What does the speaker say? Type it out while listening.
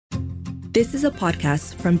This is a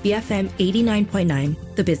podcast from BFM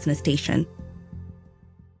 89.9, the business station.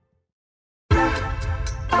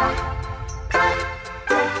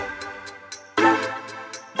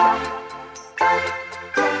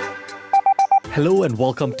 Hello and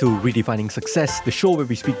welcome to Redefining Success, the show where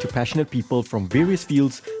we speak to passionate people from various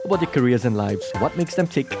fields about their careers and lives, what makes them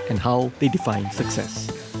tick, and how they define success.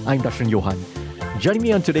 I'm Dr. Johan. Joining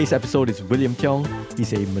me on today's episode is William Tiong.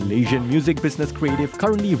 He's a Malaysian music business creative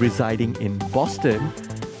currently residing in Boston.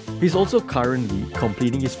 He's also currently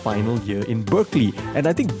completing his final year in Berkeley. And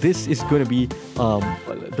I think this is going to be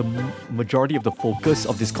the majority of the focus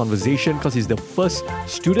of this conversation because he's the first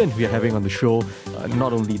student we are having on the show.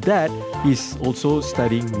 Not only that, he's also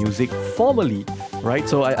studying music formally, right?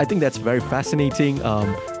 So I think that's very fascinating.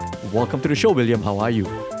 Welcome to the show, William. How are you?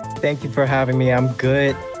 Thank you for having me. I'm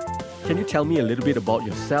good. Can you tell me a little bit about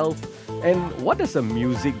yourself? And what does a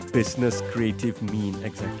music business creative mean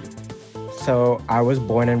exactly? So I was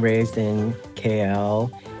born and raised in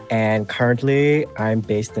KL, and currently I'm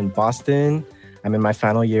based in Boston. I'm in my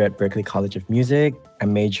final year at Berklee College of Music. I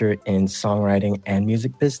majored in songwriting and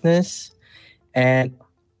music business. And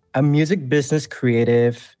a music business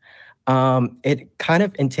creative, it kind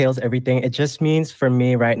of entails everything. It just means for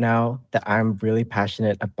me right now that I'm really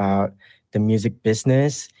passionate about the music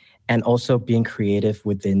business and also being creative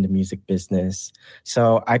within the music business.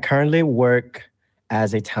 So I currently work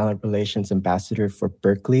as a talent relations ambassador for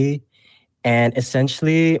Berklee. And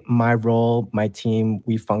essentially my role, my team,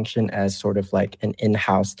 we function as sort of like an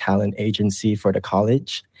in-house talent agency for the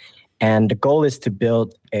college. And the goal is to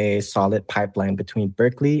build a solid pipeline between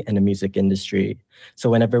Berklee and the music industry. So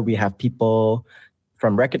whenever we have people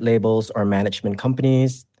from record labels or management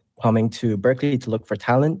companies coming to Berklee to look for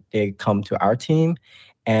talent, they come to our team.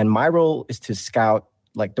 And my role is to scout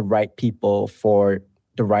like the right people for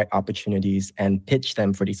the right opportunities and pitch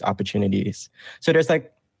them for these opportunities. So there's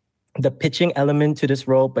like the pitching element to this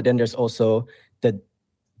role, but then there's also the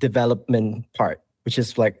development part, which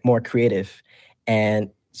is like more creative.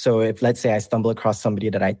 And so if, let's say I stumble across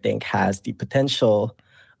somebody that I think has the potential,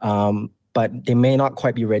 but they may not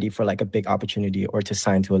quite be ready for like a big opportunity or to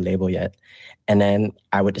sign to a label yet. And then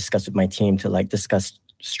I would discuss with my team to like discuss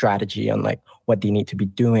strategy on like what they need to be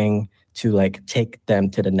doing to like take them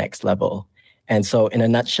to the next level. And so in a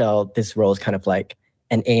nutshell, this role is kind of like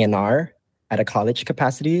an A&R at a college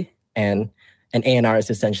capacity. And an A&R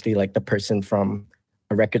is essentially like the person from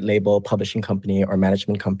a record label, publishing company, or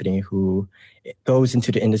management company who goes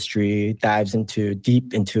into the industry, dives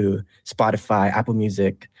deep into Spotify, Apple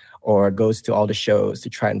Music, or goes to all the shows to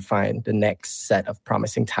try and find the next set of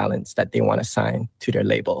promising talents that they want to sign to their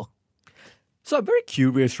label. So I'm very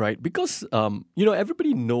curious, right? Because,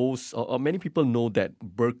 everybody knows, or many people know that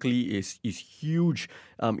Berklee is huge.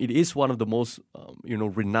 It is one of the most,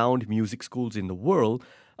 renowned music schools in the world.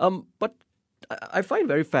 But I find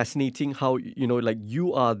very fascinating how,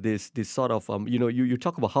 you are this sort of, you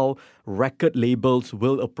talk about how record labels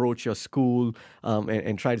will approach your school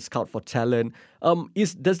and try to scout for talent.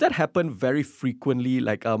 Does that happen very frequently,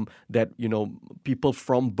 like that, people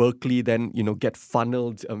from Berklee then, get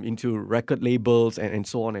funneled into record labels and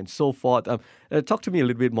so on and so forth? Talk to me a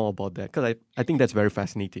little bit more about that, because I think that's very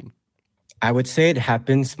fascinating. I would say it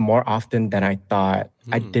happens more often than I thought.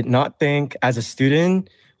 I did not think as a student,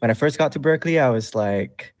 when I first got to Berklee, I was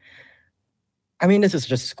like, this is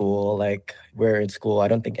just school. Like, we're in school. I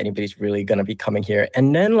don't think anybody's really going to be coming here.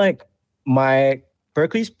 And then like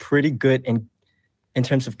Berklee's pretty good in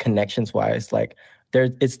terms of connections wise. Like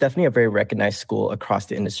it's definitely a very recognized school across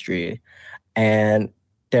the industry. And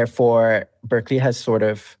therefore, Berklee has sort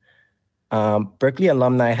of, Berklee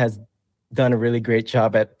alumni has done a really great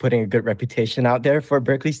job at putting a good reputation out there for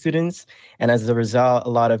Berklee students. And as a result, a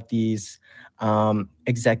lot of these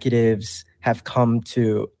executives have come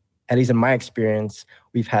to, at least in my experience,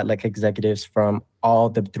 we've had like executives from all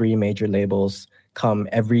the three major labels come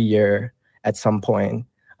every year at some point.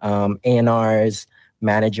 A&Rs,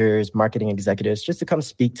 managers, marketing executives, just to come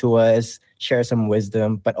speak to us, share some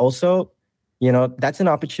wisdom. But also, that's an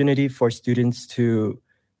opportunity for students to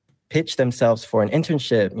pitch themselves for an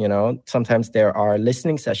internship. Sometimes there are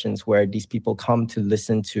listening sessions where these people come to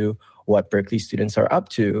listen to what Berklee students are up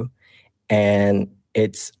to. And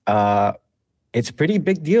it's a pretty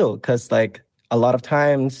big deal because like a lot of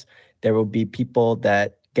times there will be people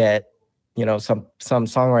that get, some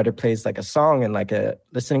songwriter plays like a song in like a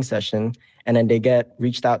listening session, and then they get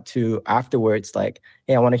reached out to afterwards like,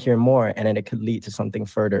 hey, I want to hear more. And then it could lead to something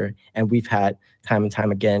further. And we've had time and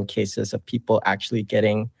time again cases of people actually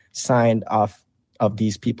getting signed off of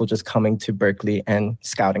these people just coming to Berklee and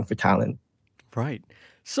scouting for talent. Right.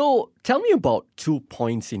 So tell me about 2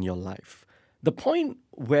 points in your life. The point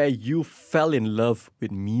where you fell in love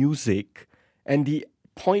with music and the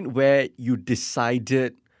point where you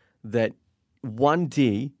decided that one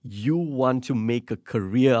day you want to make a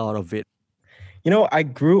career out of it. I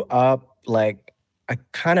grew up I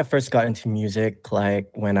kind of first got into music like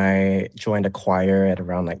when I joined a choir at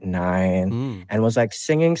around like 9 Mm, and was like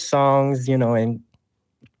singing songs,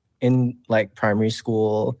 in like primary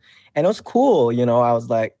school. And it was cool, I was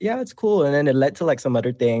like, yeah, it's cool. And then it led to like some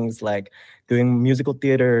other things like doing musical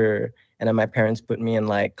theater. And then my parents put me in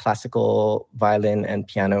like classical violin and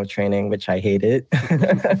piano training, which I hated.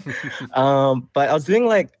 But I was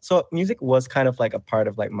doing so music was kind of like a part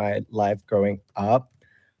of like my life growing up.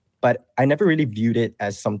 But I never really viewed it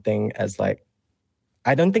as something as like,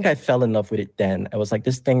 I don't think I fell in love with it then. It was like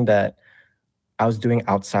this thing that I was doing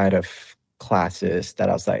outside of classes that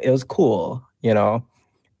I was like, it was cool.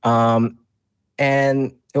 Um,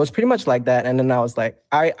 and it was pretty much like that. And then I was like,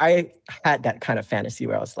 I had that kind of fantasy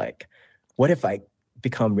where I was like, what if I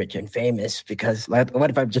become rich and famous? Because like,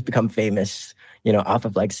 what if I just become famous, off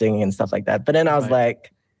of like singing and stuff like that? But then I was right.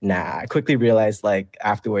 like, nah, I quickly realized like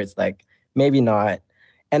afterwards, like maybe not.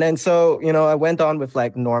 And then so, I went on with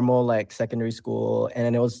like normal like secondary school, and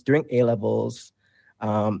then it was during A levels.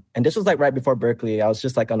 And this was like right before Berkeley. I was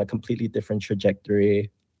just like on a completely different trajectory. I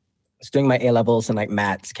was doing my A levels in like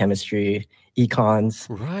maths, chemistry, econs,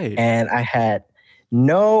 Right. and I had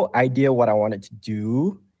no idea what I wanted to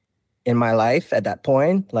do in my life at that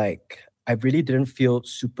point. Like I really didn't feel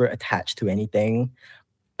super attached to anything,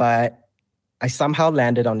 but I somehow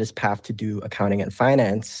landed on this path to do accounting and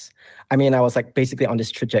finance. I mean, I was like basically on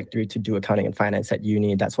this trajectory to do accounting and finance at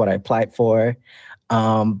uni. That's what I applied for.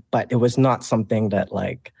 But it was not something that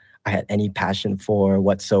like I had any passion for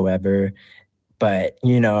whatsoever. But,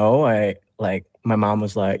 I like my mom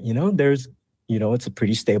was like, it's a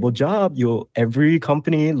pretty stable job. Every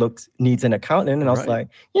company needs an accountant. And I was Right. like,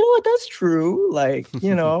 you know what, that's true. Like,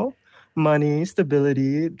 money,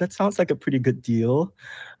 stability, that sounds like a pretty good deal.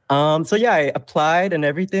 So yeah, I applied and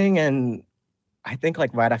everything. And I think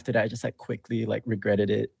like right after that, I just like quickly like regretted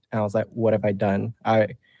it. And I was like, what have I done? I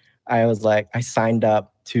was like, I signed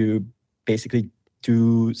up to basically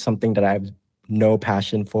do something that I have no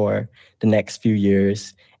passion for the next few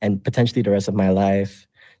years and potentially the rest of my life,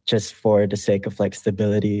 just for the sake of like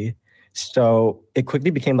stability. So it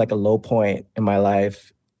quickly became like a low point in my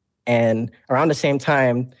life. And around the same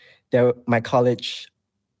time, my college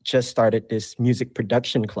just started this music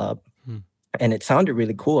production club. Hmm. And it sounded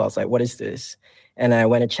really cool. I was like, what is this? And I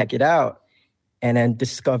went to check it out and then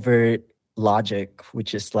discovered Logic,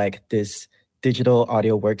 which is like this digital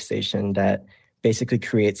audio workstation that basically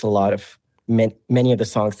creates a lot of many of the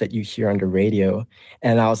songs that you hear on the radio.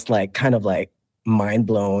 And I was like kind of like mind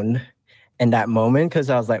blown in that moment, because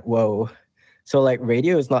I was like, whoa. So like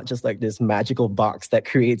radio is not just like this magical box that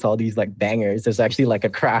creates all these like bangers. There's actually like a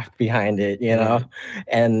craft behind it, Right.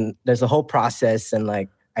 and there's a whole process. And like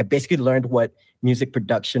I basically learned what music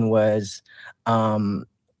production was. And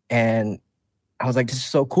I was like, this is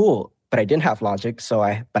so cool. But I didn't have Logic,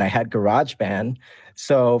 but I had GarageBand.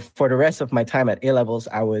 So for the rest of my time at A levels,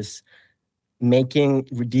 I was making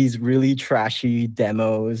these really trashy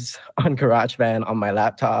demos on GarageBand on my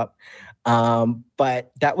laptop.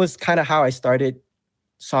 But that was kind of how I started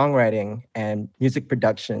songwriting and music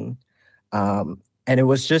production. And it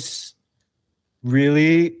was just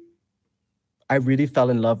really, I really fell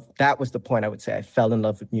in love. That was the point I would say I fell in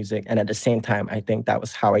love with music. And at the same time, I think that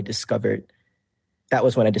was how I discovered, that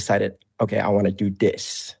was when I decided, okay, I want to do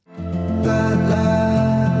this. La, la,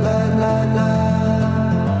 la, la, la.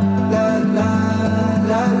 La, la,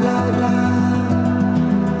 la, la, la.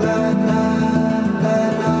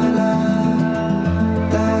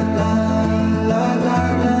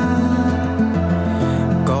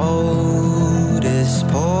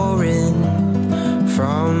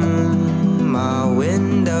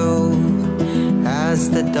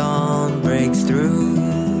 The dawn breaks through,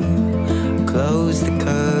 close the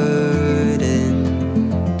curtains.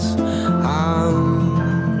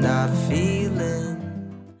 I'm not feeling.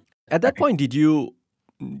 At that point, did you,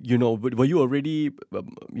 were you already,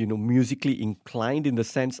 musically inclined in the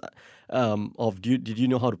sense of, did you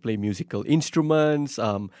know how to play musical instruments?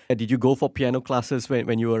 Did you go for piano classes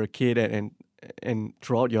when you were a kid and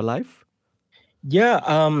throughout your life? Yeah.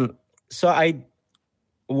 So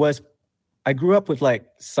I grew up with like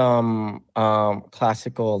some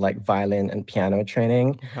classical like violin and piano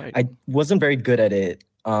training. Right. I wasn't very good at it.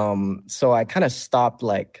 So I kind of stopped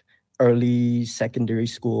like early secondary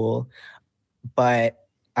school, but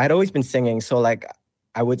I'd always been singing. So like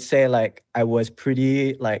I would say like I was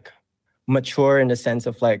pretty like mature in the sense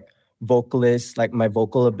of like vocalist, like my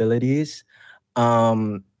vocal abilities.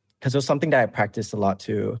 Because it was something that I practiced a lot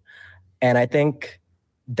too. And I think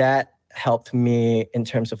that helped me in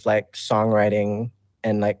terms of like songwriting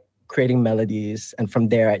and like creating melodies. And from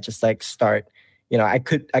there, I just like start, I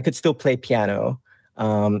could still play piano,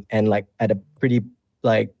 and like at a pretty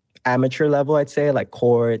like amateur level, I'd say, like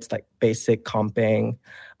chords, like basic comping.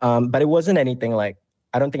 But it wasn't anything like,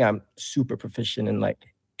 I don't think I'm super proficient in like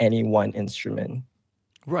any one instrument.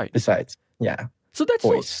 Right. Besides, yeah. So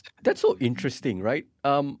voice. That's so interesting, right?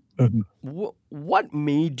 Mhm. What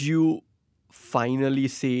made you finally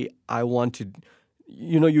say, I want to,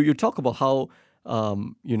 you talk about how,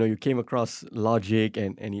 you came across Logic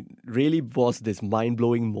and it really was this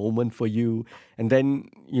mind-blowing moment for you. And then,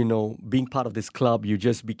 being part of this club, you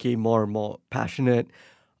just became more and more passionate.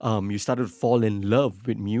 You started to fall in love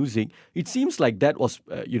with music. It seems like that was,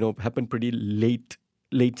 happened pretty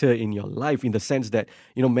later in your life, in the sense that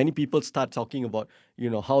many people start talking about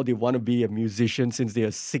how they want to be a musician since they are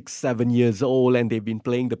 6-7 years old, and they've been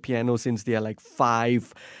playing the piano since they are like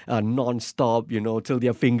 5, non-stop, till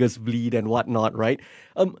their fingers bleed and whatnot, right?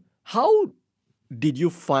 How did you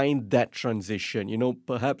find that transition,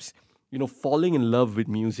 perhaps falling in love with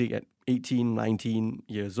music at 18, 19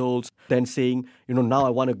 years old, then saying, now I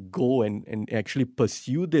want to go and actually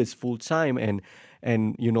pursue this full time, and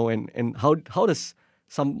how does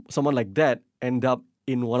someone like that end up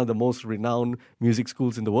in one of the most renowned music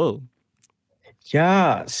schools in the world?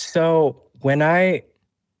 Yeah. So when I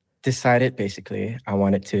decided basically I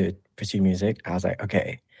wanted to pursue music, I was like,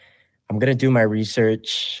 okay, I'm going to do my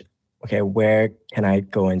research. Okay, where can I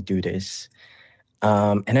go and do this?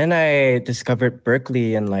 And then I discovered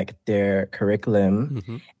Berkeley and like their curriculum.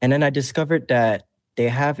 Mm-hmm. And then I discovered that they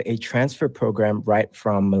have a transfer program right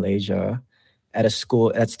from Malaysia at a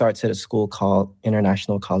school that starts at a school called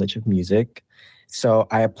International College of Music. So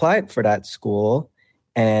I applied for that school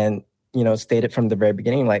and, stated from the very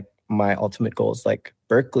beginning, like my ultimate goal is like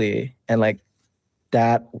Berkeley. And like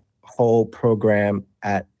that whole program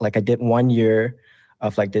I did 1 year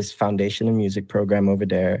of like this foundation in music program over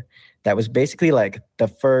there. That was basically like the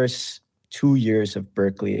first 2 years of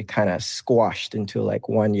Berkeley kind of squashed into like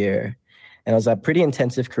 1 year. And it was a pretty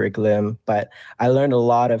intensive curriculum, but I learned a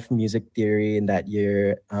lot of music theory in that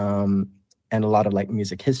year, and a lot of like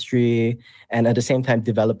music history, and at the same time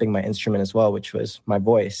developing my instrument as well, which was my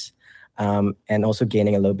voice, and also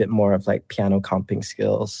gaining a little bit more of like piano comping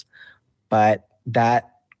skills. But that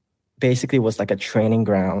basically was like a training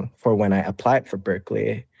ground for when I applied for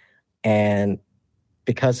Berkeley. And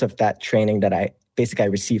because of that training that I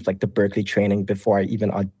received like the Berkeley training before I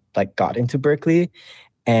even like got into Berkeley.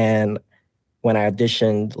 And when I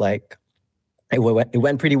auditioned, like it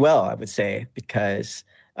went pretty well, I would say, because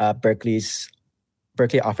Berkeley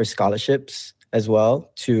offers scholarships as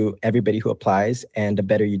well to everybody who applies. And the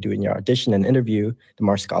better you do in your audition and interview, the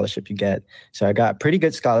more scholarship you get. So I got a pretty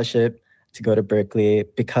good scholarship to go to Berkeley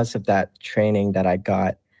because of that training that I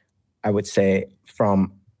got, I would say,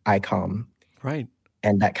 from ICOM. Right.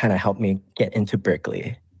 And that kind of helped me get into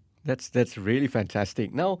Berkeley. That's really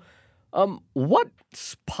fantastic. Now, what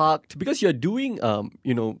sparked, because you're doing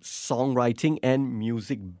songwriting and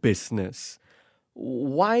music business,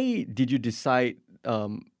 why did you decide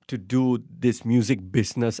to do this music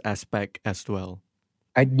business aspect as well?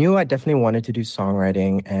 I knew I definitely wanted to do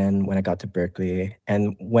songwriting, and when I got to Berkeley,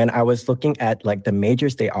 and when I was looking at like the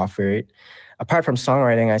majors they offered, apart from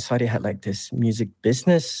songwriting, I saw they had like this music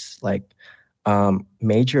business like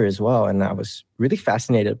major as well, and I was really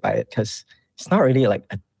fascinated by it because it's not really like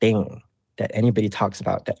a thing that anybody talks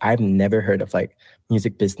about. That I've never heard of like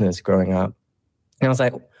music business growing up, and I was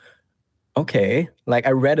like, okay, like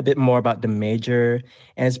I read a bit more about the major,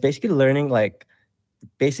 and it's basically learning like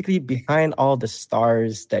basically behind all the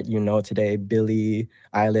stars that you know today, Billie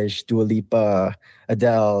Eilish, Dua Lipa,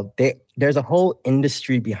 Adele, there's a whole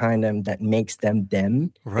industry behind them that makes them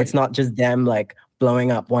them. Right. It's not just them like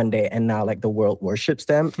blowing up one day and now like the world worships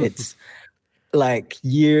them. It's like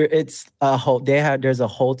there's a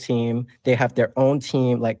whole team. They have their own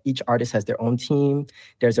team. Like each artist has their own team.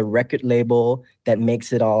 There's a record label that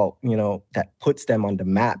makes it all, that puts them on the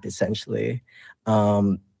map essentially.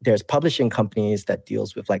 There's publishing companies that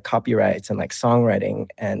deals with like copyrights and like songwriting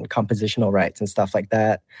and compositional rights and stuff like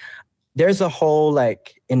that. There's a whole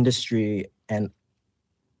like industry, and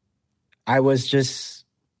I was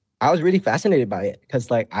really fascinated by it because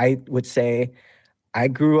like I would say I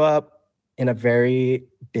grew up in a very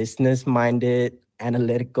business-minded,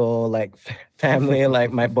 analytical like family.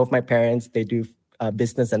 Like both my parents, they do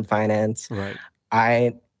business and finance. Right.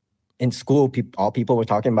 in school, all people were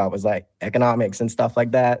talking about was like economics and stuff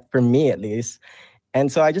like that, for me at least.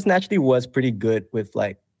 And so I just naturally was pretty good with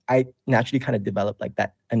like, I naturally kind of developed like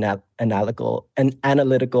that analytical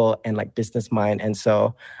and like business mind. And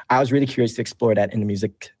so I was really curious to explore that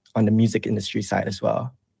on the music industry side as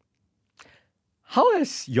well. How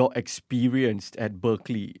has your experience at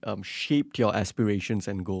Berkeley shaped your aspirations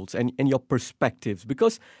and goals and your perspectives?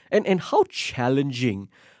 Because and how challenging,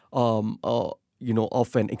 of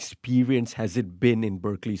an experience has it been in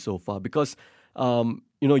Berkeley so far? Because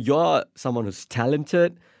you're someone who's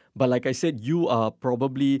talented, but like I said, you are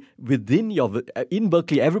probably in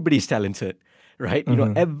Berkeley, everybody's talented. Right?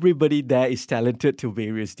 Mm-hmm. Everybody there is talented to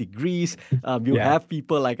various degrees. You Yeah. have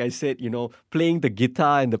people, like I said, playing the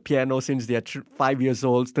guitar and the piano since they're 5 years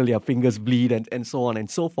old, till their fingers bleed and so on and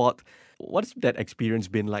so forth. What's that experience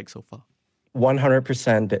been like so far?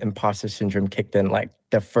 100% the imposter syndrome kicked in like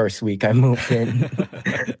the first week I moved in.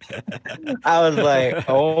 I was like,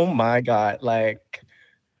 oh my God, like,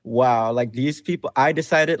 wow, like these people, I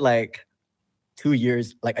decided like a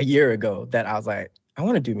year ago that I was like, I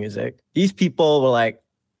want to do music. These people are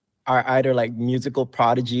either like musical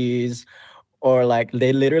prodigies or like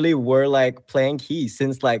they literally were like playing keys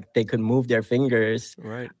since like they could move their fingers.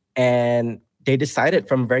 Right. And they decided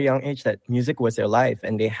from a very young age that music was their life.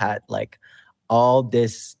 And they had like all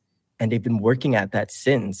this, and they've been working at that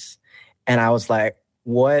since. And I was like,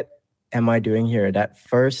 what am I doing here? That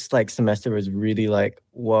first like semester was really like,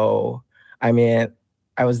 whoa. I mean,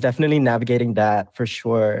 I was definitely navigating that for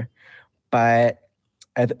sure. But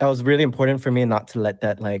it was really important for me not to let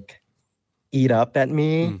that like eat up at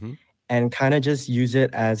me and kind of just use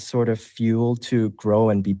it as sort of fuel to grow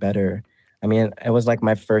and be better. I mean, it was like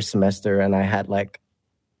my first semester and I had like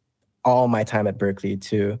all my time at Berkeley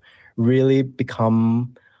to really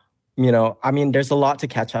become, I mean, there's a lot to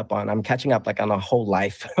catch up on. I'm catching up like on a whole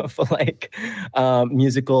life of like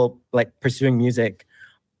musical, like pursuing music.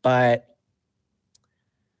 But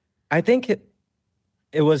I think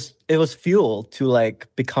it was fuel to like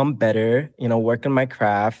become better, work on my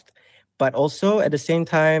craft, but also at the same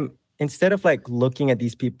time, instead of like looking at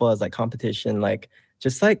these people as like competition, like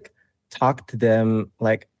just like talking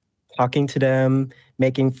to them,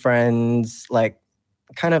 making friends, like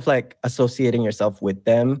kind of like associating yourself with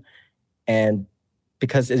them. And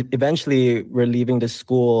because eventually we're leaving the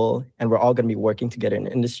school and we're all going to be working together in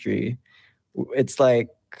the industry, it's like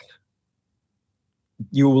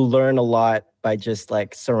you will learn a lot by just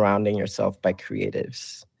like surrounding yourself by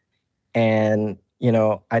creatives. And,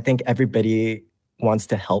 I think everybody wants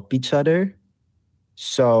to help each other.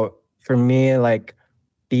 So for me, like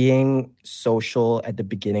being social at the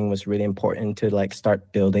beginning was really important to like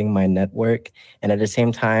start building my network. And at the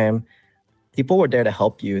same time, people were there to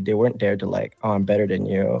help you. They weren't there to like, oh, I'm better than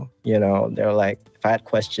you. They're like, if I had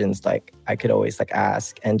questions, like I could always like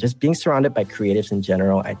ask. And just being surrounded by creatives in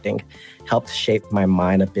general, I think helped shape my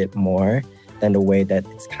mind a bit more than the way that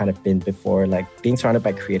it's kind of been before. Like being surrounded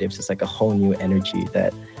by creatives is like a whole new energy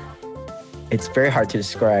that it's very hard to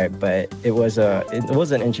describe, but it was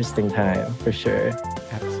an interesting time for sure.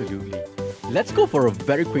 Absolutely. Let's go for a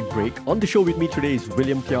very quick break. On the show with me today is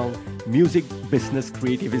William Tiong, music business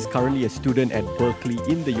creative, is currently a student at Berkeley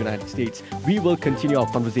in the United States. We will continue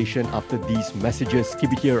our conversation after these messages.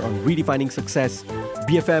 Keep it here on Redefining Success,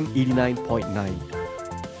 BFM 89.9.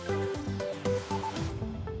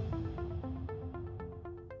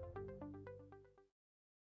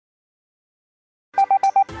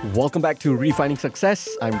 Welcome back to Redefining Success.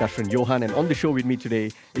 I'm Dashran Johan, and on the show with me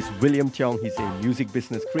today is William Tiong. He's a music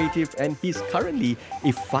business creative, and he's currently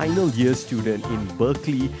a final year student in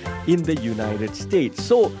Berkeley in the United States.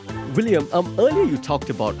 So, William, earlier you talked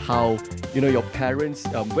about how your parents,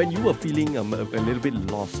 when you were feeling a little bit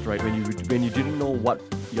lost, right? When you didn't know what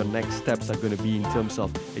your next steps are going to be in terms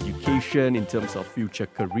of education, in terms of future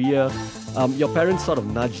career, your parents sort of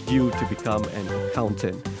nudged you to become an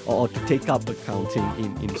accountant or to take up accounting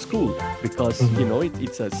in school because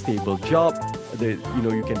it's a stable job.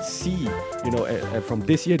 You can see from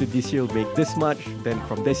this year to this year you'll make this much, then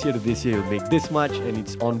from this year to this year you'll make this much, and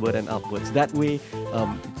it's onward and upwards that way.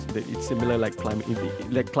 It's similar like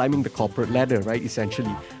climbing the corporate ladder, right?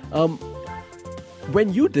 Essentially,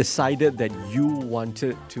 when you decided that you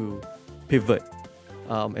wanted to pivot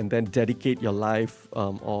and then dedicate your life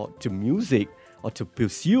or to music or to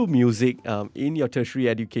pursue music in your tertiary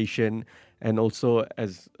education and also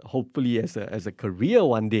hopefully as a career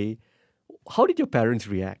one day, how did your parents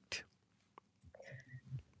react?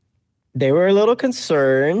 They were a little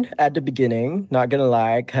concerned at the beginning, not gonna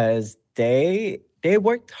lie, because they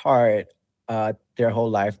worked hard their whole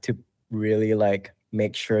life to really like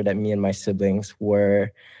make sure that me and my siblings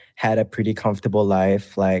were had a pretty comfortable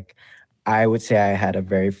life. Like I would say I had a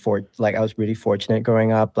I was really fortunate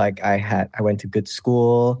growing up. Like I went to good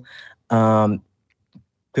school, um,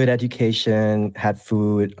 good education, had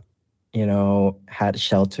food, had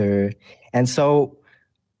shelter. And so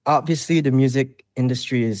obviously the music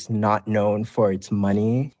industry is not known for its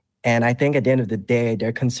money. And I think at the end of the day,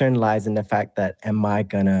 their concern lies in the fact that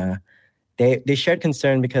they shared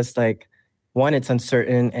concern because like one, it's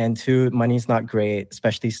uncertain, and two, money's not great,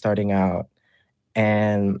 especially starting out.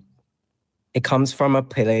 And it comes from a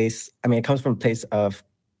place of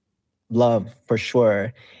love for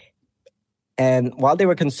sure. And while they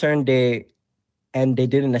were concerned, they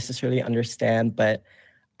didn't necessarily understand, but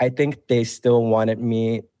I think they still wanted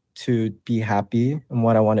me to be happy in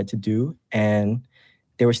what I wanted to do. And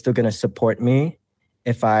they were still going to support me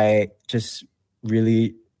if I just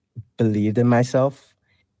really believed in myself.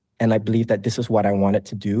 And I believed that this is what I wanted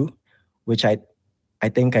to do, which I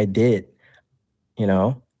think I did, you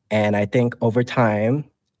know? And I think over time,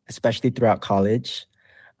 especially throughout college,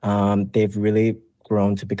 they've really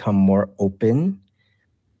grown to become more open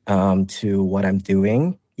to what I'm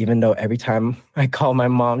doing, even though every time I call my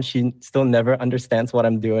mom, she still never understands what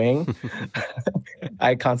I'm doing.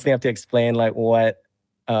 I constantly have to explain like what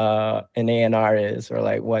an A&R is, or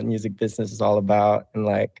like what music business is all about,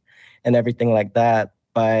 and everything like that.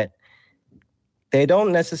 But they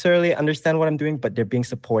don't necessarily understand what I'm doing, but they're being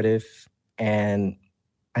supportive. And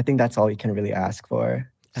I think that's all you can really ask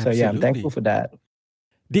for. So yeah, I'm thankful for that.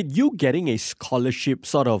 Did you getting a scholarship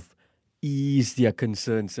sort of ease their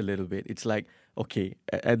concerns a little bit? It's like, okay,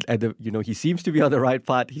 he seems to be on the right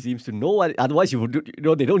path. He seems to know what. Otherwise,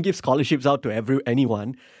 they don't give scholarships out to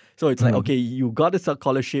anyone. So it's like, okay, you got a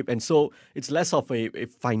scholarship, and so it's less of a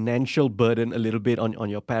financial burden a little bit on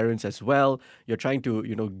your parents as well. You're trying to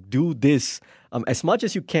do this as much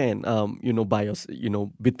as you can, by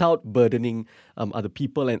without burdening other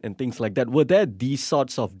people and things like that. Were there these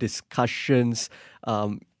sorts of discussions,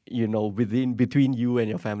 between you and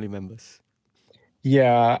your family members?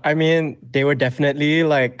 Yeah, I mean, they were definitely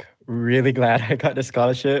like really glad I got the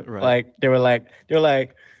scholarship. Right. Like they were like,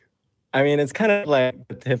 I mean, it's kind of like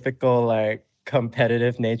the typical like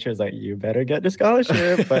competitive nature is like, you better get the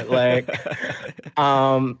scholarship. But like,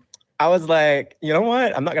 I was like, you know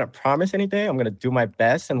what? I'm not gonna promise anything. I'm gonna do my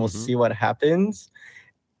best, and we'll see what happens.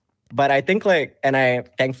 But I think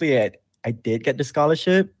thankfully I did get the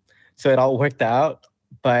scholarship, so it all worked out.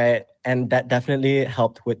 And that definitely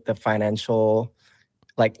helped with the financial,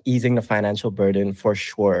 like easing the financial burden for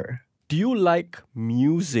sure. Do you like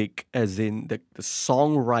music as in the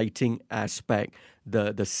songwriting aspect,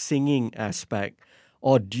 the singing aspect,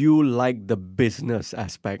 or do you like the business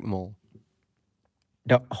aspect more?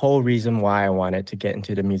 The whole reason why I wanted to get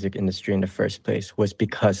into the music industry in the first place was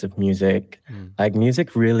because of music. Like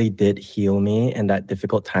music really did heal me in that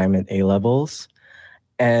difficult time in A-levels.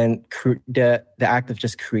 And the act of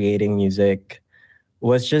just creating music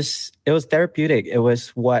it was therapeutic. It was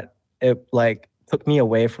what it like took me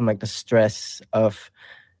away from like the stress of,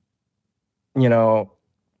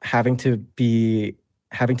 having to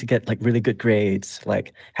get like really good grades,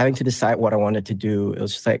 like having to decide what I wanted to do. It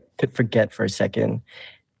was just like, could forget for a second,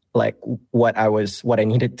 like what I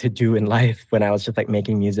needed to do in life when I was just like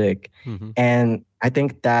making music. And I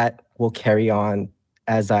think that will carry on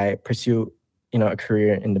as I pursue, a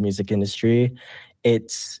career in the music industry.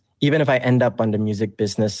 It's even if I end up on the music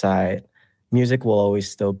business side, music will always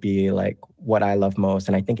still be like what I love most.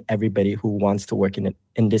 And I think everybody who wants to work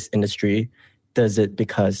in this industry does it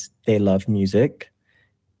because they love music.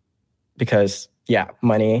 Because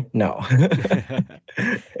money, no.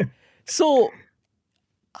 So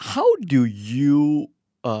how do you,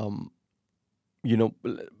 I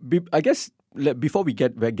guess before we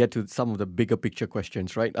get to some of the bigger picture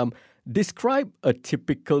questions, right? Describe a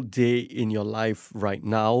typical day in your life right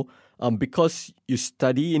now. Because you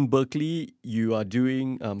study in Berkeley, you are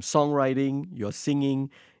doing songwriting, you're singing,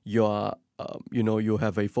 you're you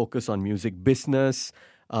have a focus on music business.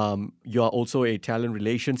 You are also a talent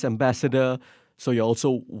relations ambassador, so you're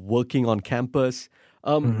also working on campus.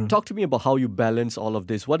 Talk to me about how you balance all of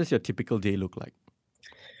this. What does your typical day look like?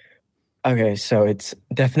 Okay, so it's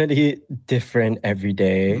definitely different every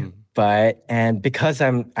day. And because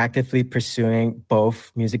I'm actively pursuing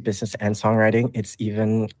both music business and songwriting,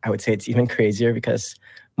 I would say it's even crazier because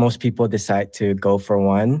most people decide to go for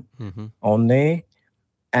one only.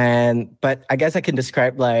 But I guess I can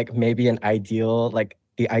describe like maybe the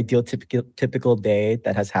ideal typical day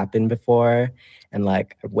that has happened before. And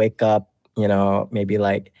like I wake up, maybe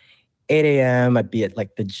like 8 a.m. I'd be at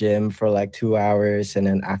like the gym for like 2 hours. And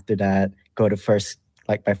then after that, go to first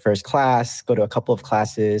like my first class, go to a couple of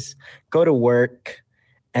classes, go to work,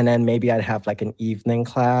 and then maybe I'd have like an evening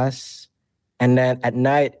class. And then at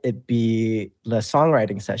night it'd be the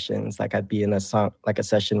songwriting sessions. Like I'd be in a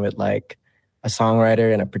session with like a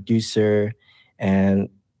songwriter and a producer, and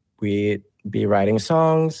we'd be writing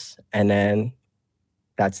songs, and then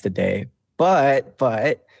that's the day. But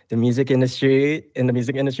in the music industry,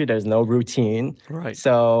 there's no routine. Right.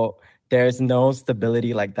 So there's no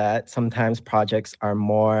stability like that. Sometimes projects are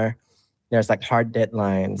more, there's like hard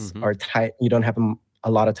deadlines or tight. You don't have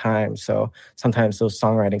a lot of time. So sometimes those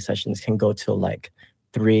songwriting sessions can go till like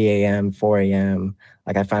 3 a.m., 4 a.m.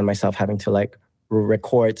 Like I find myself having to like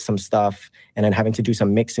record some stuff and then having to do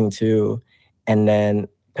some mixing too. And then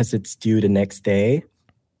because it's due the next day.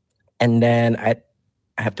 And then I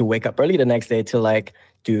have to wake up early the next day to like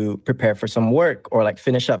prepare for some work or like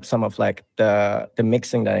finish up some of like the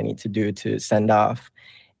mixing that I need to do to send off.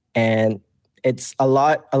 And it's a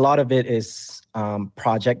lot of it is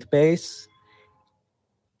project based.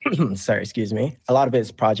 Sorry, excuse me. A lot of it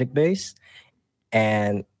is project based,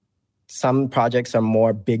 and some projects are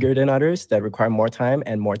more bigger than others that require more time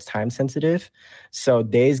and more time sensitive. So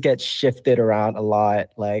days get shifted around a lot.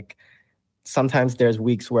 Like sometimes there's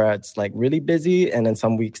weeks where it's like really busy, and then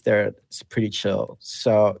some weeks it's pretty chill.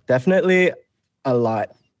 So definitely a lot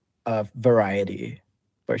of variety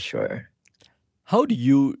for sure. How do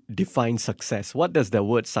you define success? What does the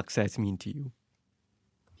word success mean to you?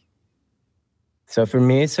 So for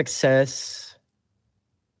me, success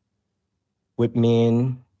would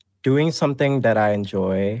mean doing something that I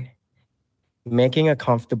enjoy, making a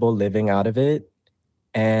comfortable living out of it,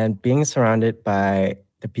 and being surrounded by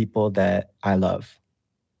the people that I love.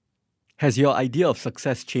 Has your idea of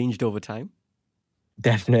success changed over time?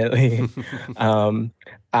 Definitely.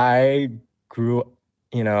 I grew,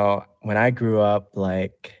 when I grew up,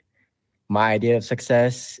 like my idea of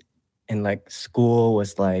success in like school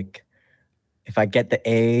was like, if I get the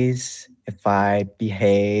A's, if I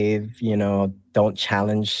behave, don't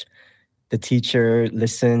challenge the teacher,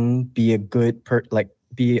 listen, be a good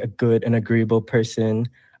and agreeable person,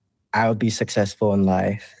 I would be successful in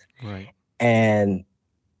life. Right. And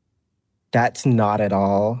that's not at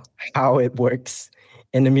all how it works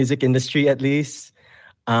in the music industry, at least.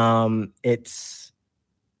 It's,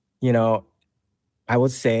 I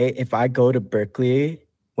would say if I go to Berklee,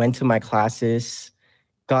 went to my classes,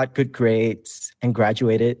 got good grades, and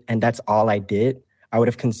graduated, and that's all I did, I would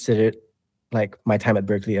have considered like my time at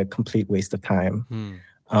Berklee a complete waste of time.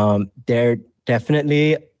 There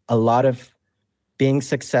definitely a lot of being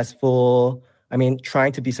successful. I mean,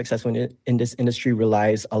 trying to be successful in this industry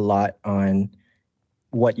relies a lot on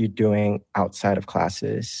what you're doing outside of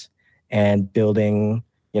classes and building,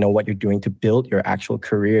 what you're doing to build your actual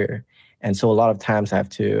career. And so a lot of times I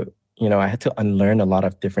had to unlearn a lot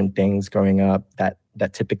of different things growing up, that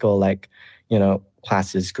typical like,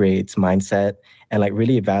 classes, grades, mindset, and like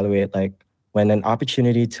really evaluate like when an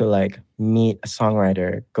opportunity to like meet a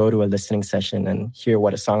songwriter, go to a listening session and hear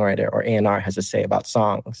what a songwriter or A&R has to say about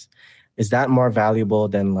songs, is that more valuable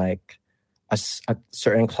than like a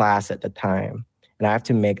certain class at the time? And I have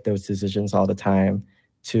to make those decisions all the time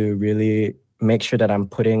to really make sure that I'm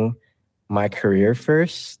putting my career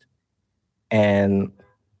first. And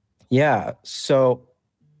yeah, so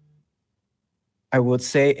I would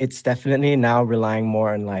say it's definitely now relying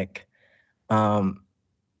more on like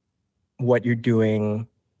what you're doing,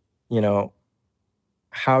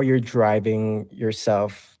 how you're driving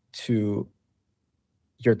yourself to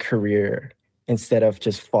your career instead of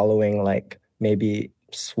just following like maybe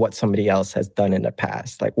what somebody else has done in the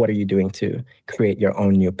past. Like, what are you doing to create your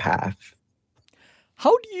own new path?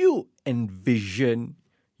 How do you envision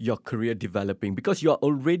your career developing? Because you're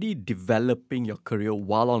already developing your career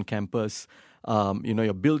while on campus.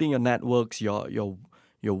 You're building your networks. You're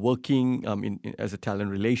working as a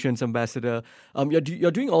talent relations ambassador.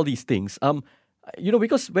 You're doing all these things.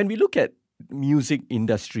 Because when we look at music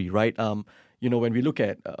industry, right? When we look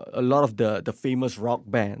at a lot of the famous rock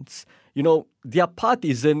bands, their path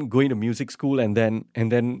isn't going to music school and then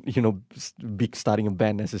starting a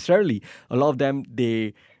band necessarily. A lot of them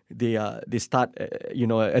they start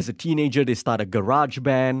as a teenager they start a garage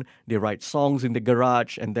band, they write songs in the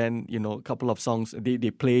garage, and then a couple of songs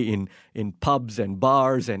they play in pubs and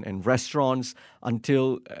bars and restaurants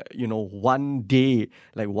until one day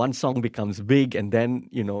like one song becomes big, and then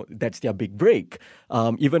that's their big break.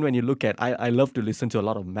 Even when you look at I love to listen to a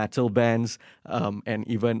lot of metal bands and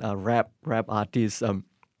even rap artists.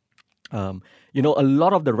 A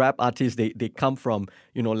lot of the rap artists, they come from,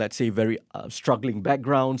 let's say very struggling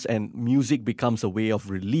backgrounds, and music becomes a way of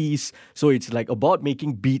release. So it's like about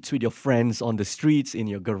making beats with your friends on the streets, in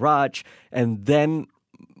your garage, and then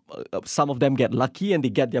some of them get lucky and they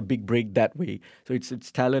get their big break that way. So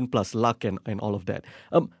it's talent plus luck and all of that.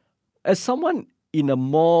 As someone in a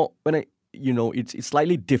more, it's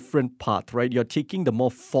slightly different path, right? You're taking the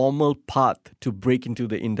more formal path to break into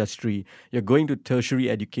the industry. You're going to tertiary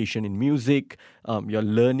education in music. You're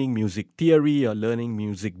learning music theory. You're learning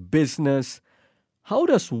music business. How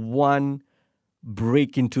does one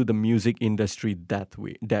break into the music industry that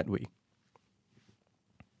way?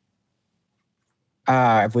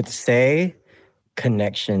 I would say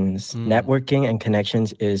connections. Networking and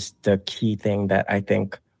connections is the key thing that I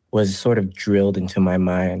think was sort of drilled into my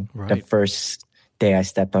mind the first day I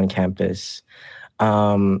stepped on campus.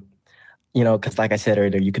 Because like I said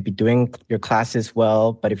earlier, you could be doing your classes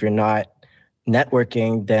well, but if you're not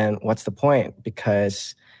networking, then what's the point?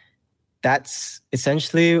 Because that's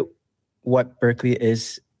essentially what Berkeley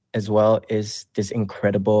is as well, is this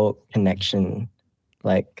incredible connection,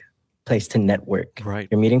 like place to network. Right.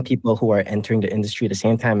 You're meeting people who are entering the industry at the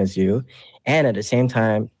same time as you. And at the same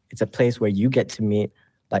time, it's a place where you get to meet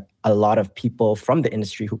like a lot of people from the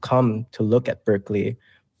industry who come to look at Berkeley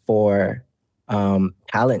for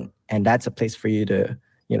talent. And that's a place for you to,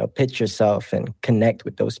 pitch yourself and connect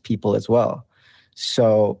with those people as well.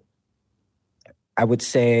 So I would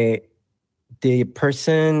say you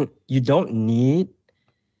don't need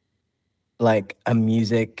like a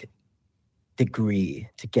music degree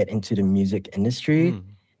to get into the music industry,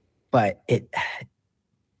 but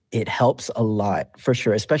it helps a lot for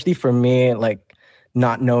sure, especially for me, like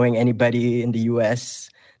not knowing anybody in the US,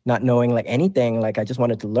 not knowing like anything, like I just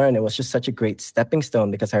wanted to learn. It was just such a great stepping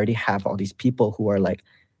stone because I already have all these people who are like,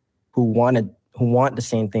 who want the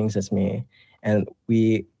same things as me. And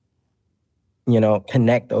we,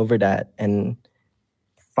 connect over that and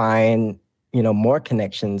find, more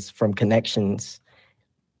connections from connections.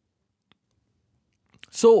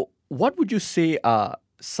 So what would you say are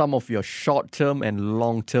some of your short-term and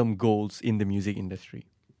long-term goals in the music industry?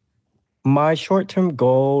 My short-term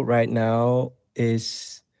goal right now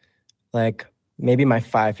is like maybe my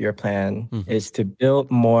 5-year plan is to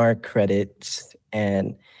build more credits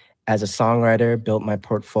and as a songwriter, build my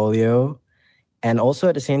portfolio, and also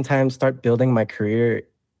at the same time start building my career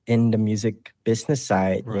in the music business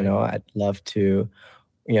side. Right. I'd love to,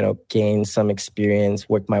 gain some experience,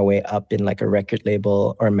 work my way up in like a record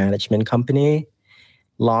label or management company.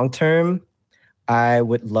 Long term, I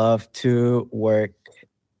would love to work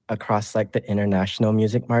across like the international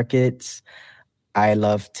music markets. I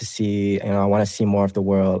love to see, I want to see more of the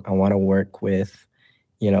world. I want to work with,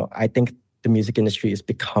 I think the music industry is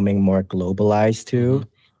becoming more globalized too.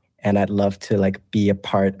 And I'd love to like be a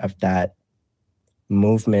part of that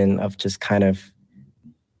movement of just kind of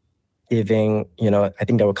giving, I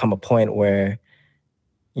think there will come a point where,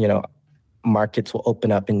 markets will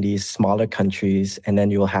open up in these smaller countries and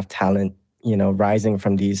then you will have talent, rising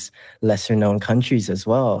from these lesser known countries as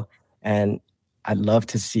well. And I'd love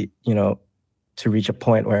to see, to reach a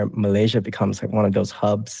point where Malaysia becomes like one of those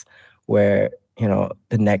hubs where,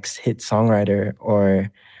 the next hit songwriter or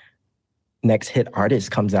next hit artist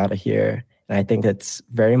comes out of here. And I think it's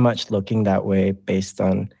very much looking that way based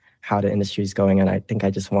on how the industry is going. And I think I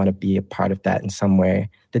just want to be a part of that in some way.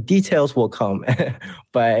 The details will come,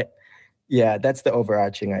 but yeah, that's the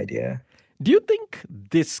overarching idea. Do you think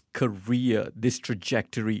this career, this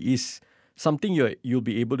trajectory is something you'll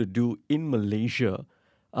be able to do in Malaysia?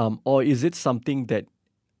 Or is it something that,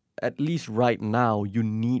 at least right now, you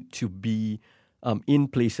need to be in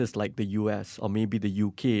places like the US or maybe the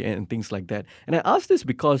UK and things like that? And I ask this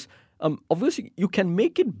because obviously you can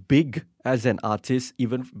make it big as an artist,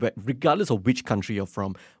 even regardless of which country you're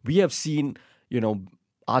from. We have seen,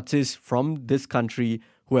 artists from this country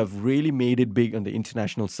who have really made it big on the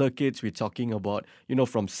international circuits. We're talking about,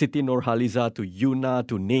 from Siti Nurhaliza to Yuna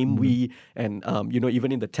to Namewee, and,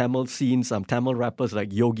 even in the Tamil scenes, Tamil rappers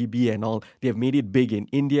like Yogi B and all, they have made it big in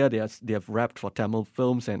India. They have rapped for Tamil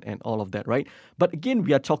films and all of that, right? But again,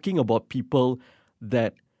 we are talking about people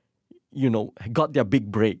that, got their big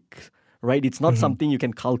break, right? It's not something you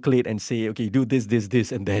can calculate and say, okay, do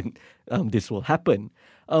this, and then this will happen.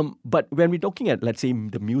 But when we're looking at, let's say,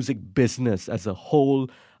 the music business as a whole,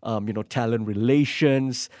 talent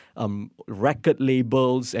relations, record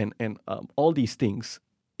labels, and all these things,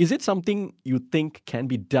 is it something you think can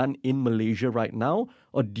be done in Malaysia right now?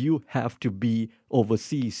 Or do you have to be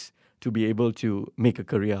overseas to be able to make a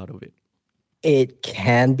career out of it? It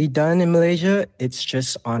can be done in Malaysia. It's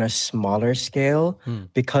just on a smaller scale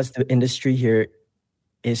because the industry here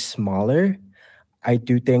is smaller. I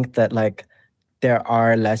do think that like there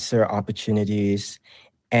are lesser opportunities.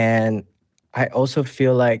 And I also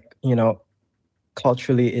feel like,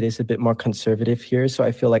 culturally it is a bit more conservative here. So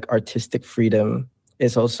I feel like artistic freedom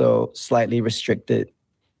is also slightly restricted.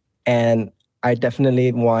 And I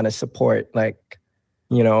definitely want to support like,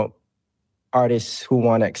 you know, artists who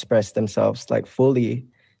want to express themselves like fully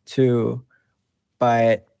too.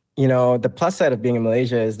 But, the plus side of being in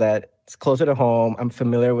Malaysia is that it's closer to home. I'm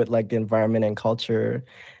familiar with like the environment and culture.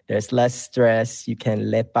 There's less stress. You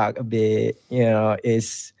can let back a bit,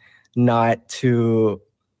 not too,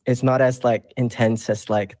 it's not as like intense as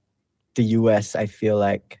like the US, I feel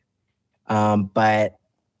like. But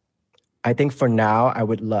I think for now,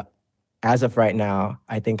 as of right now,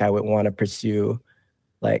 I think I would want to pursue,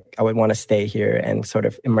 like, I would want to stay here and sort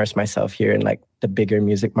of immerse myself here in like the bigger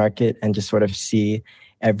music market and just sort of see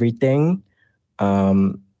everything.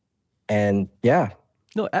 And yeah.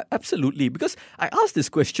 No, absolutely. Because I asked this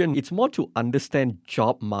question, it's more to understand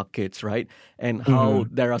job markets, right? And how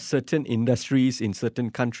there are certain industries in certain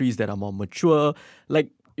countries that are more mature. Like,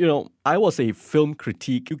 I was a film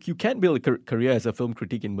critic. You can build a career as a film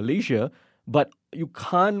critic in Malaysia, but you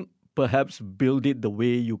can't perhaps build it the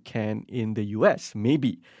way you can in the US,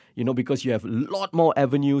 maybe, because you have a lot more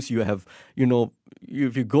avenues. You have,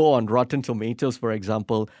 if you go on Rotten Tomatoes, for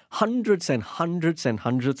example, hundreds and hundreds and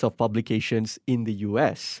hundreds of publications in the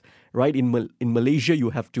US, right? In Malaysia, you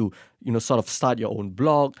have to, sort of start your own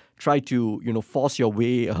blog, try to, force your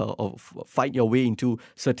way or fight your way into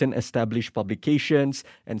certain established publications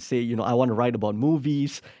and say, I want to write about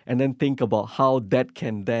movies, and then think about how that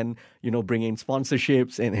can then, bring in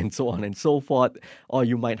sponsorships and so on and so forth. Or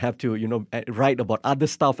you might have to, write about other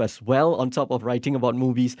stuff as well on top of writing about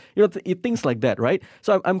movies, things like that, right?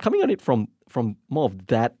 So I'm coming at it from more of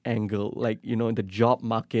that angle, like, in the job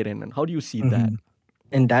market, and how do you see that?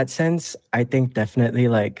 In that sense, I think definitely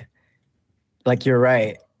like you're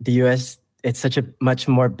right. The US, it's such a much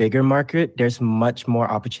more bigger market. There's much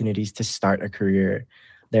more opportunities to start a career.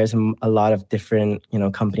 There's a lot of different,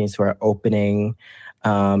 companies who are opening,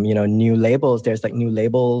 new labels. There's like new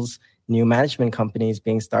labels, new management companies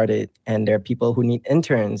being started, and there are people who need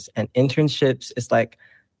interns, and internships is like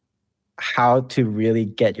how to really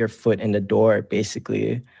get your foot in the door,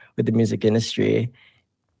 basically, with the music industry.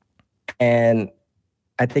 And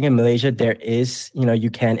I think in Malaysia, there is, you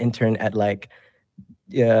can intern at like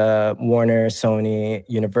Warner, Sony,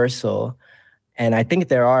 Universal. And I think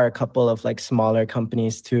there are a couple of like smaller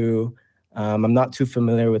companies too. I'm not too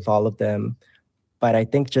familiar with all of them. But I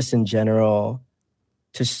think just in general,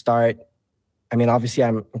 to start, I mean, obviously,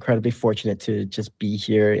 I'm incredibly fortunate to just be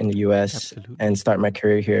here in the US Absolutely. and start my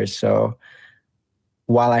career here. So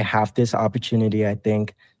while I have this opportunity, I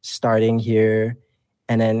think starting here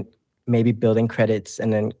and then maybe building credits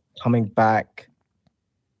and then coming back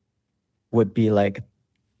would be like,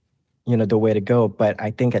 the way to go. But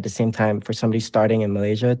I think at the same time, for somebody starting in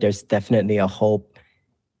Malaysia, there's definitely a hope.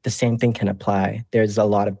 The same thing can apply. There's a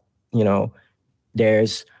lot of,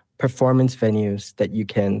 there's performance venues that you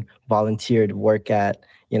can volunteer to work at,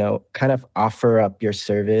 kind of offer up your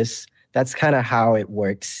service. That's kind of how it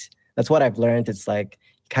works. That's what I've learned. It's like,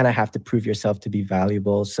 you kind of have to prove yourself to be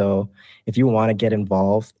valuable. So if you want to get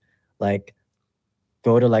involved, like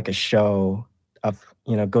go to like a show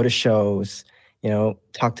go to shows,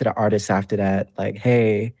 talk to the artists after that. Like,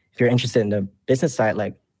 hey, if you're interested in the business side,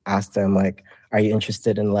 like ask them, like, are you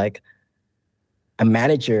interested in like a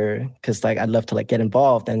manager? Because like I'd love to like get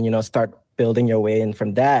involved and, start building your way in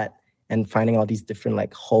from that and finding all these different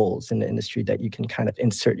like holes in the industry that you can kind of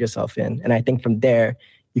insert yourself in. And I think from there,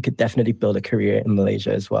 you could definitely build a career in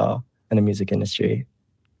Malaysia as well in the music industry.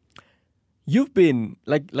 You've been,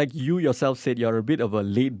 like you yourself said, you're a bit of a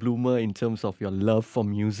late bloomer in terms of your love for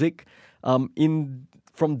music.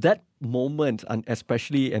 From that moment, and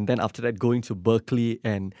especially, and then after that, going to Berkeley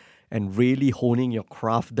and really honing your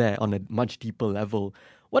craft there on a much deeper level,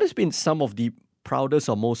 what has been some of the proudest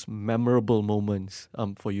or most memorable moments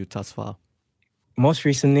for you thus far? Most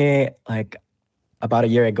recently, like about a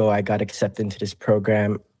year ago, I got accepted into this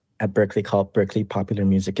program at Berkeley called Berkeley Popular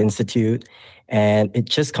Music Institute. And it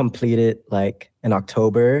just completed like in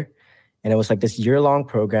October. And it was like this year-long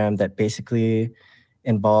program that basically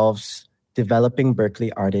involves developing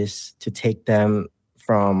Berkeley artists to take them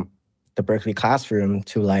from the Berkeley classroom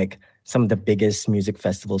to like some of the biggest music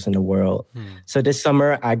festivals in the world. So this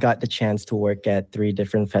summer, I got the chance to work at 3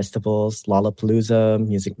 different festivals: Lollapalooza,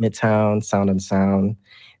 Music Midtown, Sound and Sound,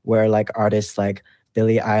 where like artists like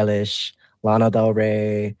Billie Eilish, Lana Del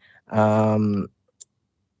Rey, John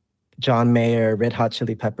Mayer, Red Hot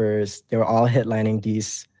Chili Peppers, they were all headlining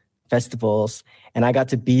these festivals. And I got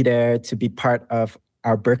to be there to be part of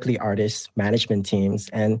our Berklee artist management teams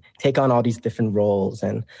and take on all these different roles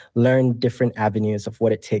and learn different avenues of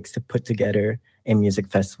what it takes to put together a music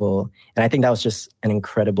festival. And I think that was just an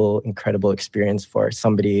incredible, incredible experience for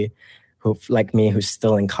somebody who, like me, who's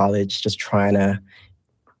still in college, just trying to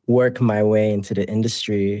work my way into the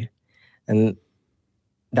industry. And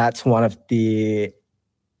that's I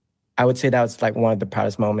would say that was like one of the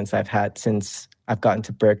proudest moments I've had since I've gotten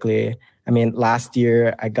to Berklee. I mean, last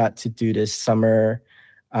year I got to do this summer.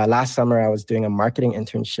 Last summer I was doing a marketing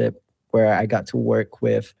internship where I got to work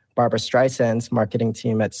with Barbara Streisand's marketing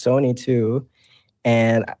team at Sony too.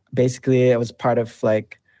 And basically I was part of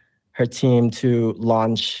like her team to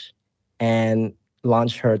launch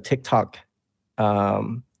her TikTok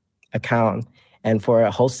account. And for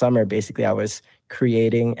a whole summer, basically I was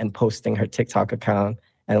creating and posting her TikTok account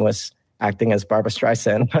and was acting as Barbara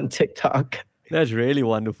Streisand on TikTok. That's really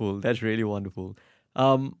wonderful.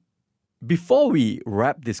 Before we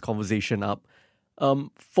wrap this conversation up,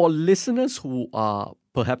 for listeners who are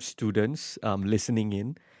perhaps students listening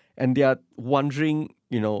in, and they are wondering,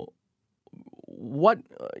 what,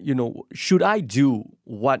 should I do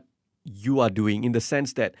what you are doing, in the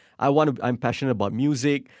sense that I'm passionate about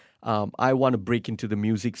music. I want to break into the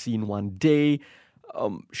music scene one day.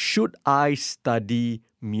 Should I study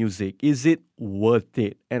music? Is it worth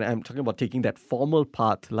it? And I'm talking about taking that formal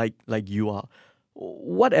path like you are.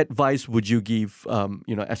 What advice would you give,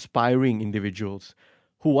 aspiring individuals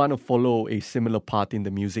who want to follow a similar path in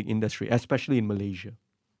the music industry, especially in Malaysia?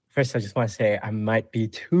 First, I just want to say I might be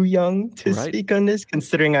too young to speak on this,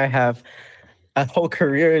 considering I have a whole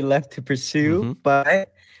career left to pursue. Mm-hmm.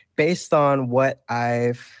 But based on what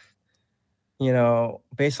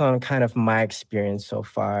based on kind of my experience so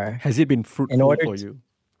far. Has it been fruitful for you?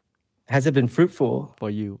 Has it been fruitful? For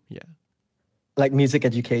you, yeah. Like music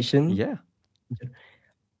education? Yeah.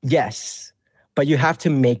 Yes, but you have to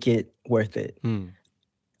make it worth it.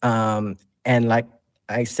 And like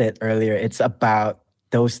I said earlier, it's about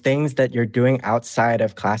those things that you're doing outside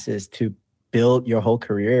of classes to build your whole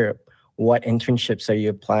career. What internships are you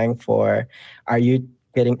applying for? Are you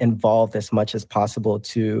getting involved as much as possible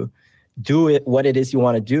to do it, what it is you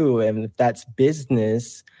want to do? And if that's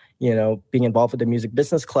business, being involved with the music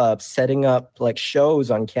business club, setting up like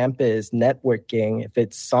shows on campus, networking. If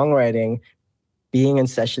it's songwriting, being in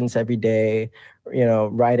sessions every day,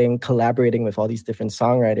 writing, collaborating with all these different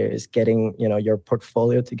songwriters, getting, your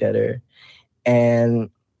portfolio together. And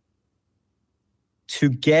so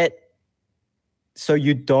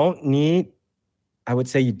you don't need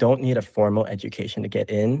a formal education to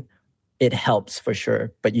get in. It helps for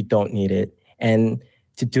sure, but you don't need it. And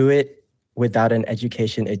to do it without an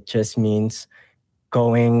education, it just means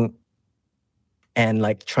going and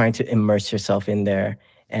like trying to immerse yourself in there.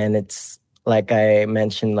 And it's like I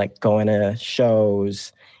mentioned, like going to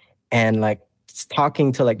shows and like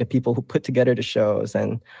talking to like the people who put together the shows,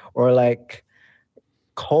 or like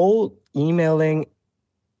cold emailing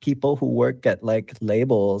people who work at like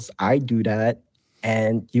labels. I do that,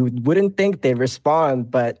 and you wouldn't think they respond,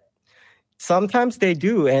 but sometimes they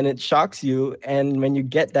do, and it shocks you. And when you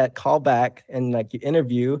get that call back and like you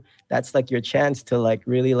interview, that's like your chance to like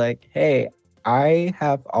really like, hey, I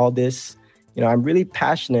have all this, I'm really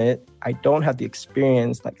passionate. I don't have the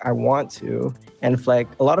experience like I want to. And if, like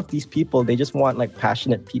a lot of these people, they just want like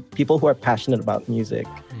passionate people who are passionate about music.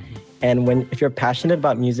 Mm-hmm. And if you're passionate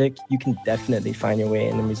about music, you can definitely find your way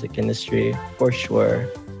in the music industry for sure.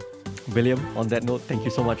 William, on that note, thank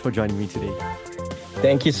you so much for joining me today.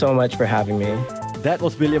 Thank you so much for having me. That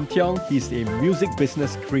was William Tiong. He's a music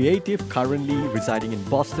business creative currently residing in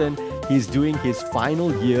Boston. He's doing his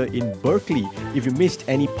final year in Berklee. If you missed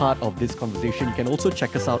any part of this conversation, you can also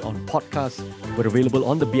check us out on podcasts. We're available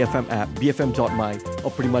on the BFM app, bfm.my,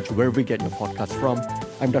 or pretty much wherever you get your podcasts from.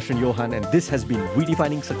 I'm Darshan Johan, and this has been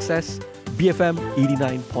Redefining Success, BFM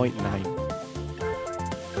 89.9.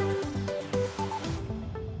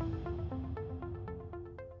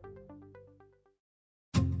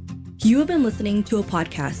 You have been listening to a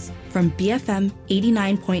podcast from BFM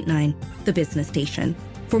 89.9, the business station.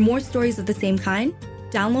 For more stories of the same kind,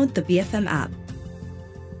 download the BFM app.